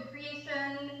forth the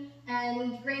creation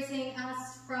and raising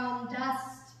us from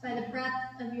dust by the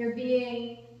breath of your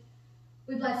being.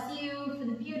 We bless you for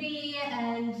the beauty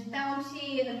and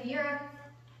bounty of the earth,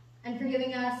 and for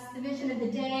giving us the vision of the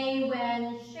day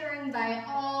when sharing by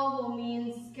all will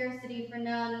mean scarcity for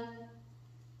none.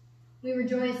 We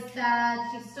rejoice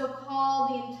that you still call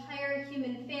the entire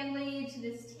human family to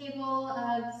this table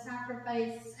of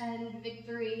sacrifice and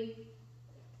victory.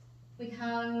 We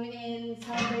come in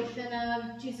celebration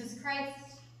of Jesus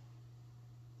Christ.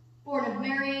 Born of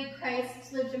Mary,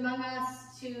 Christ lived among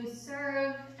us to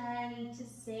serve and to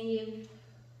save.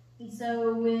 And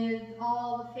so with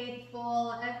all the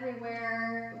faithful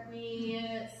everywhere,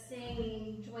 we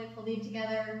sing joyfully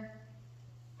together.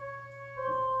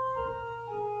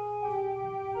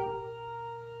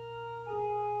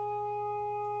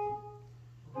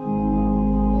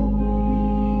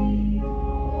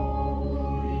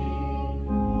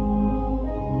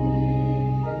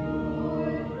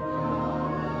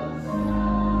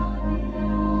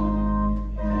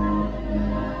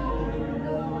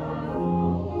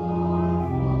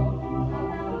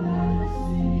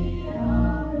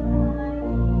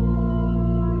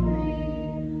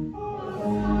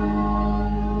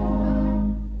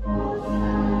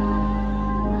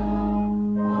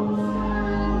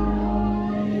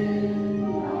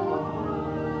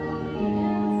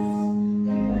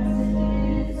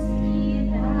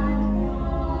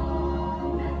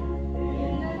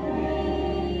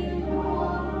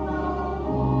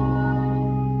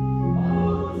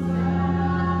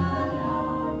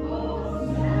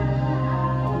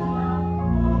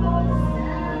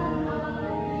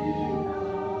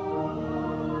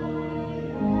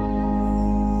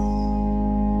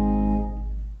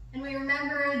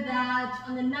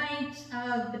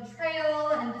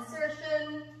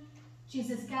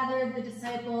 Jesus gathered the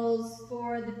disciples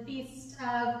for the feast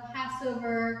of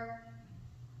Passover.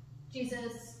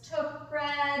 Jesus took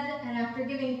bread and after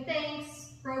giving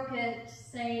thanks, broke it,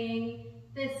 saying,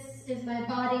 "This is my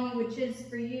body, which is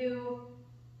for you.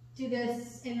 Do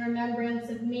this in remembrance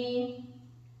of me."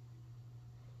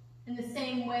 In the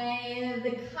same way,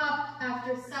 the cup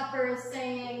after supper,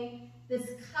 saying, "This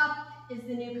cup is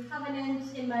the new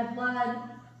covenant in my blood.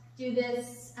 Do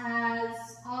this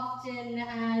as often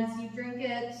as you drink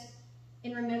it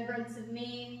in remembrance of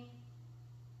me."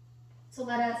 So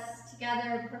let us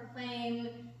together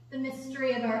proclaim the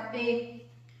mystery of our faith.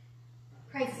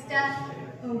 Christ's death,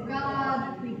 O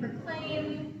God, we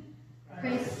proclaim.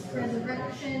 Christ's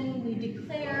resurrection we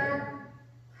declare.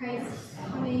 Christ's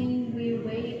coming we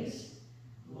wait.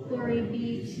 Glory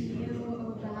be to you,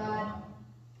 O God.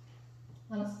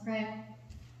 Let us pray.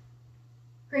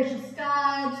 Gracious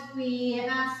God, we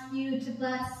ask you to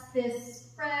bless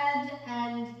this bread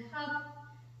and cup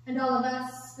and all of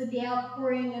us with the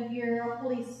outpouring of your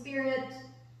Holy Spirit.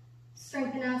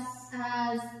 Strengthen us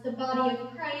as the body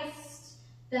of Christ,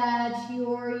 that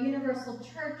your universal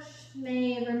church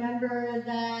may remember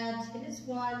that it is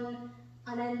one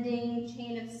unending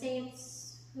chain of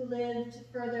saints who live to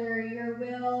further your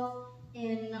will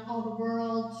in all the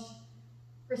world.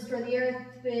 Restore the earth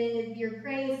with your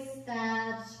grace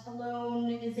that alone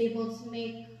is able to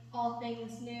make all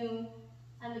things new.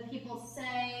 And the people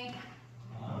say,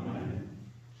 Amen.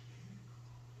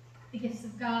 The gifts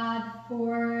of God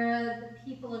for the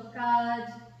people of God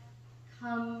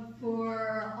come,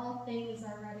 for all things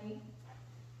are ready.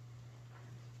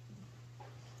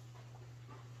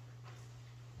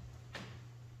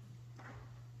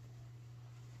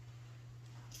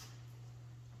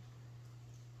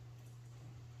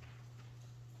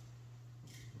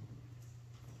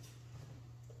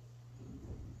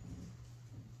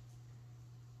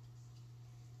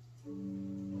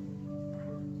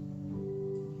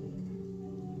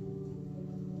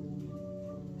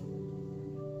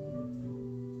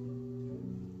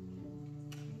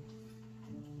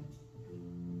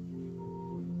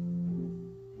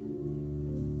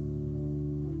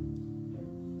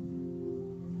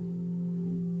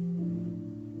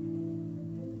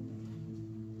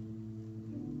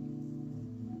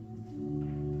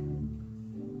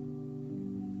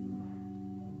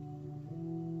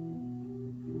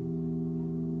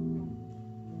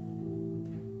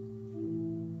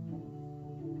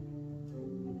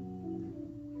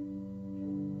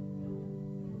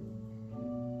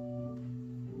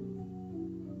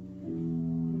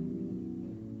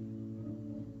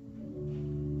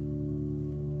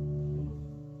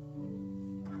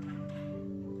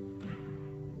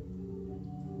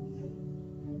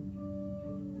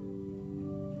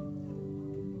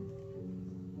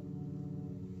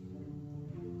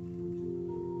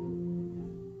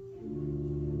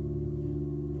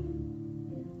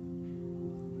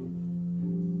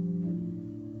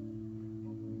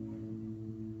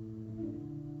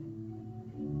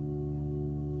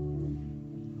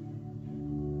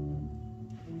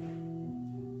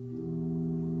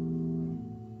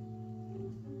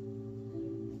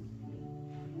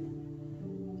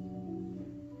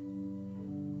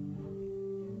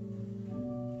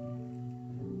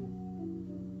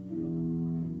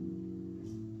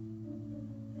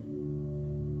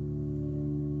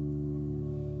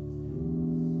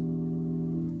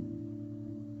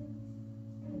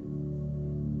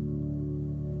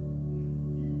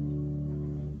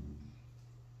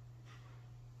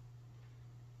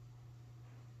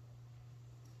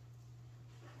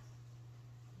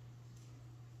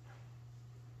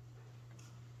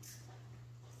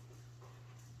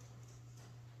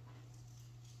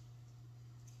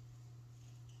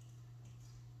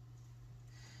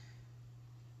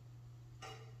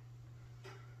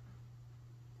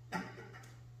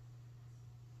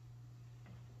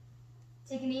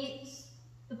 Take and eat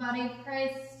the body of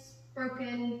Christ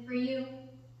broken for you.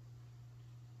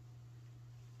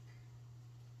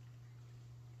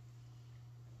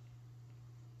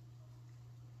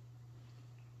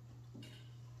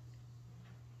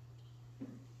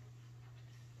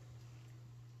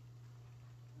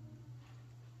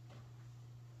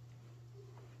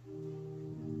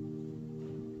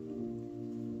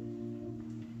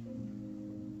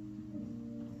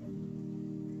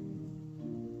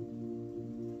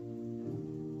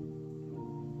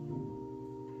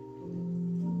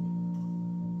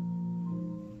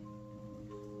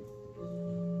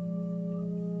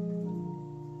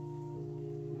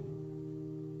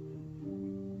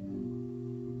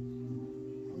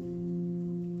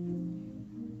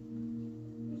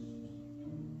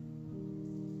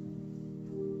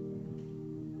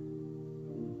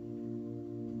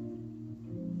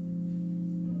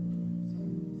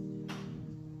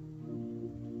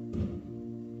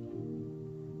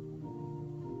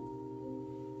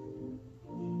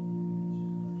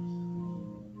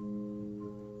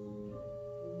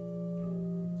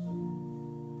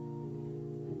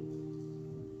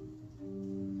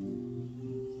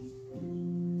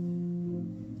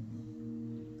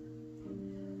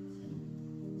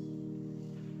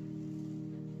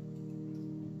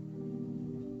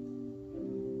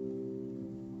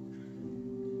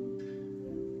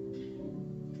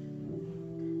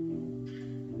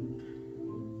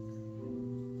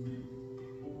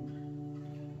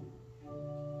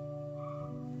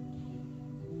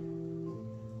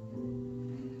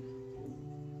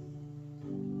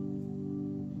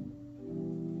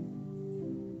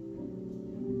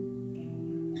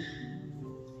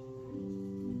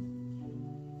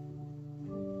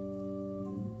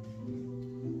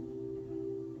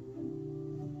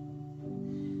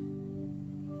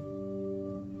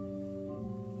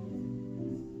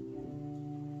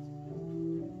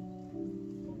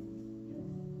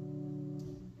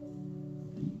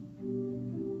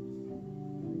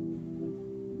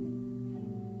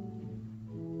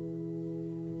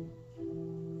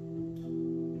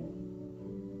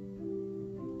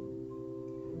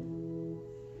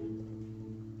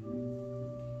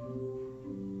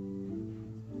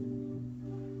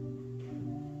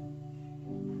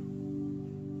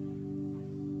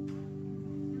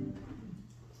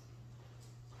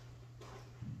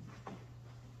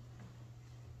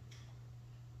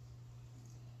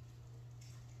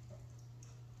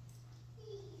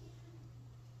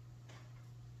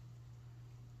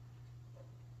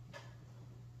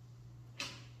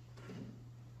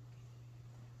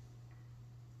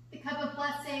 Cup of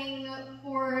blessing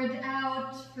poured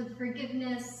out for the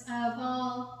forgiveness of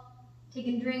all. Take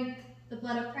and drink the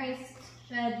blood of Christ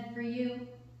shed for you.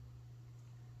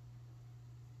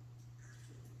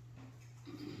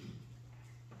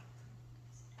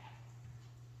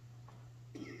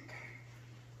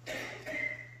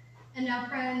 And now,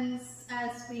 friends,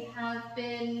 as we have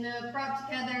been brought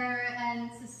together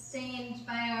and sustained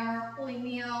by our holy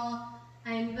meal,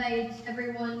 I invite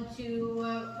everyone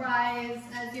to rise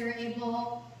as you're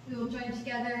able. We will join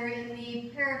together in the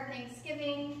prayer of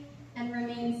thanksgiving and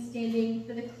remain standing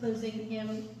for the closing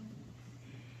hymn.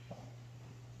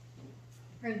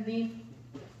 Pray with me.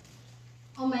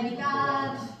 Almighty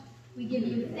God, we give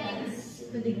you thanks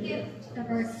for the gift of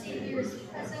our Savior's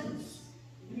presence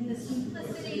in the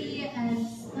simplicity and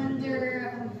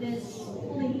splendor of this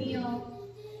holy meal.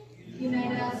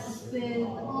 Unite us with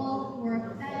all who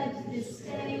are fed this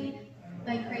day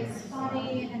by Christ's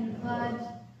body and blood.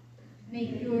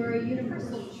 Make your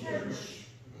universal church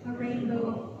a rainbow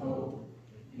of hope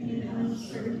in an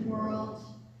uncertain world.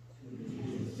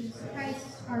 Through Christ,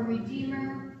 our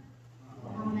Redeemer.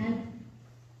 Amen.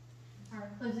 Our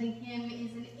closing hymn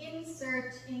is an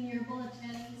insert in your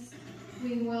bulletins.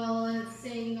 We will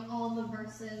sing all the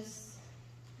verses.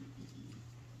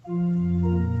 Thank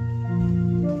you.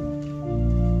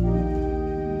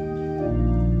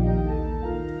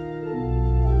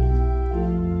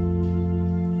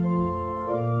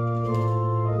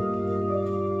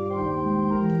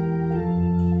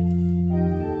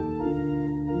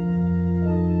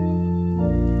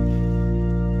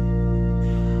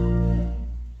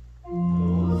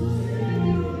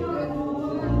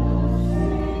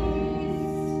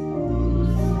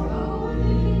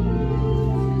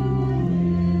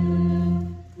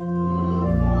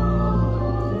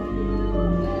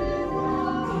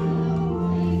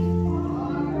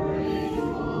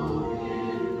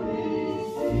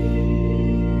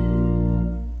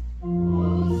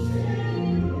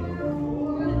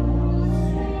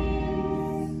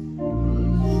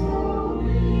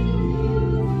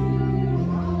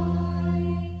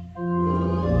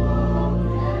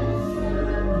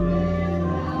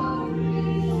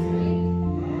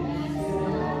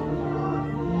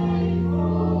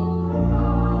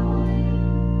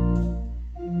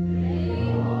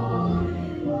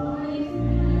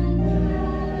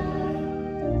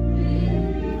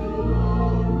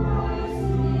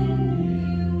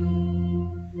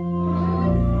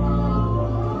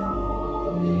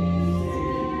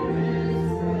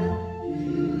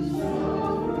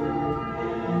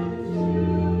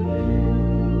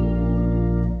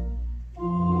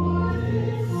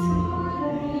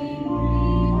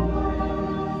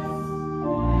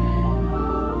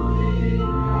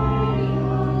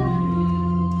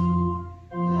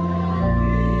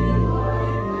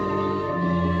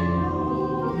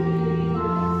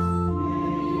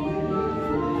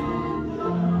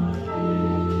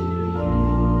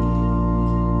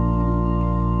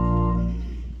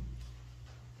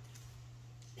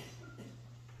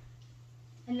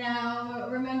 now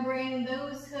remembering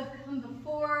those who have come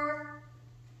before,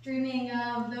 dreaming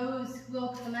of those who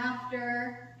will come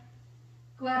after.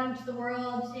 Go out into the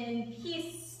world in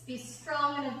peace, be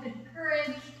strong and of good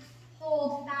courage,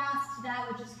 hold fast to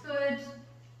that which is good,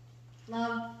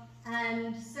 love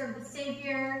and serve the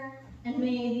Savior, and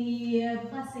may the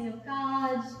blessing of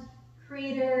God,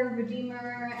 Creator,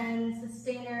 Redeemer, and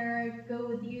Sustainer go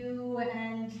with you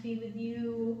and be with you